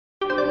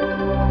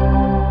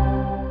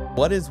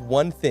What is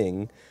one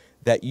thing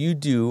that you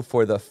do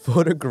for the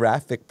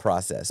photographic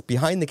process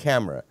behind the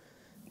camera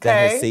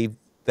that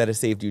has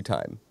saved you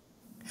time?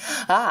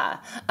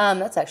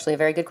 That's actually a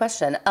very good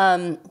question.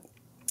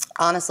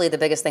 Honestly, the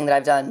biggest thing that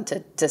I've done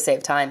to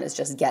save time is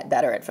just get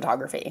better at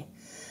photography.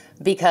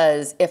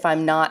 Because if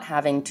I'm not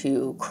having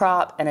to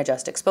crop and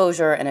adjust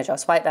exposure and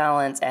adjust white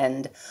balance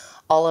and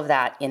all of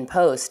that in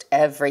post,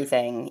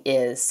 everything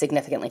is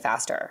significantly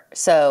faster.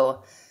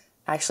 So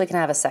actually, can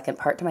I have a second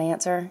part to my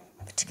answer?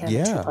 Can I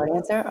have a two-part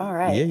answer? All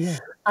right. Yeah.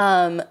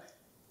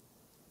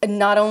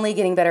 Not only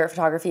getting better at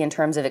photography in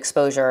terms of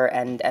exposure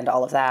and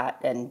all of that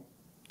and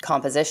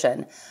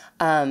composition,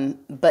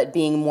 but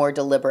being more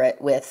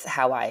deliberate with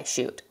how I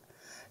shoot.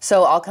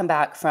 So I'll come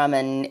back from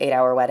an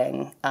 8-hour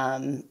wedding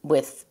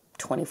with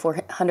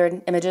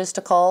 2,400 images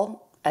to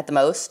cull at the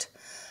most.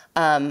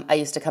 I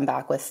used to come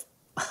back with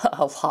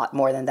a lot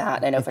more than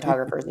that. I know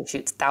photographers who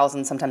shoot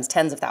thousands, sometimes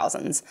tens of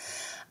thousands.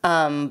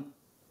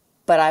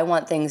 But I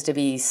want things to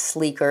be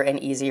sleeker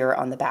and easier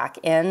on the back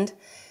end,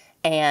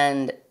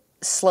 and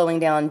slowing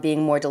down,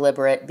 being more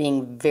deliberate,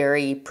 being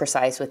very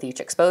precise with each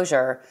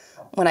exposure.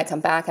 When I come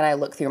back and I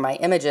look through my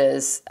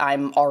images,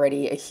 I'm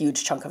already a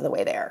huge chunk of the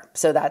way there.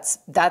 So that's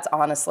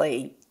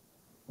honestly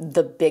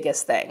the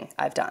biggest thing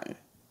I've done.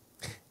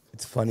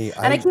 It's funny.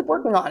 And I keep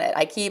working on it.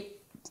 I keep,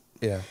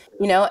 you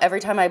know, every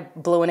time I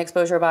blow an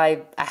exposure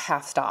by a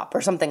half stop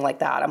or something like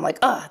that, I'm like,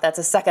 oh, that's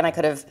a second I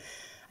could have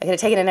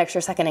taken an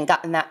extra second and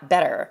gotten that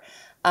better.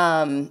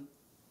 We'll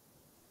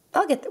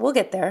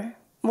get there.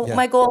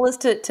 My goal is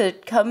to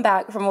come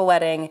back from a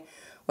wedding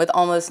with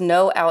almost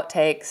no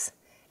outtakes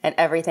and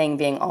everything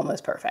being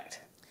almost perfect.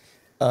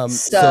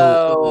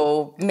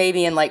 So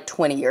maybe in like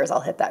 20 years, I'll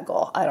hit that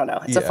goal. I don't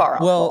know. It's a far off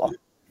goal.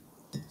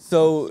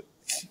 So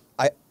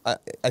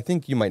I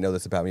think you might know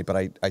this about me, but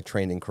I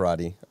train in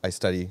karate. I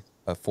study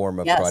a form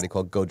of karate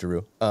called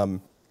Goju-ryu.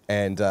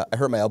 And I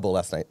hurt my elbow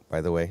last night, by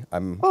the way.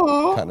 I'm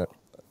kind of...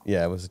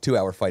 Yeah, it was a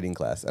 2-hour fighting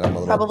class, and I'm a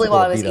little probably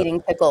while I was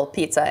eating pickle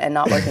pizza and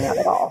not working out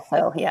at all.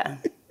 So yeah.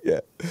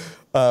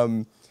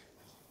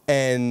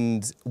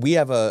 And we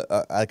have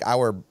like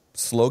our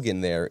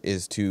slogan there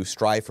is to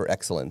strive for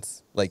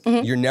excellence. Like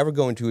you're never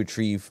going to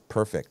achieve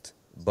perfect,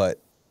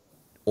 but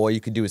all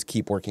you can do is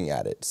keep working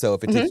at it. So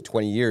if it takes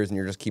 20 years and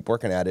you just keep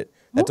working at it,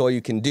 that's all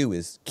you can do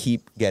is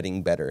keep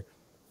getting better.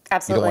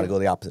 Absolutely. You don't want to go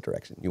the opposite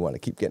direction. You want to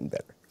keep getting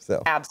better.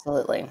 So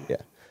absolutely.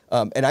 Yeah.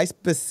 And I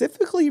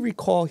specifically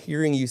recall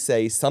hearing you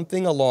say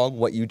something along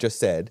what you just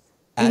said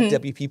at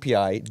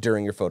WPPI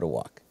during your photo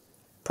walk.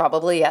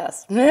 Probably,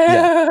 yes.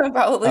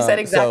 Probably said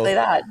exactly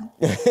that.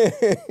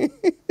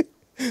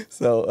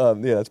 So,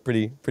 yeah, that's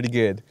pretty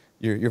good.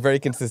 You're very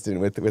consistent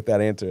with that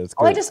answer. It's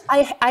good.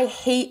 Oh, I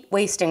hate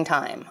wasting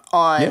time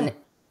on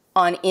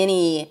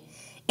anything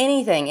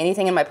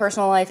in my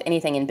personal life,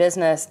 anything in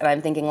business, and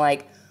I'm thinking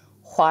like,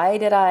 why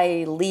did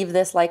I leave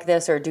this like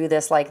this or do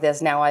this like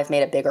this? Now I've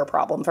made a bigger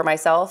problem for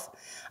myself.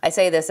 I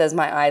say this as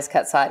my eyes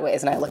cut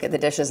sideways and I look at the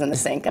dishes in the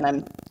sink and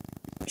I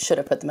should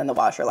have put them in the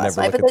washer last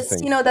night. But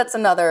that's, you know, that's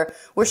another,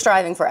 we're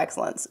striving for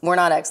excellence. We're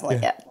not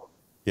excellent yet.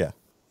 Yeah.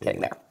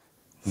 Getting there.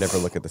 Never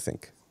look at the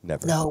sink.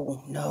 Never.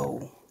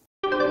 No.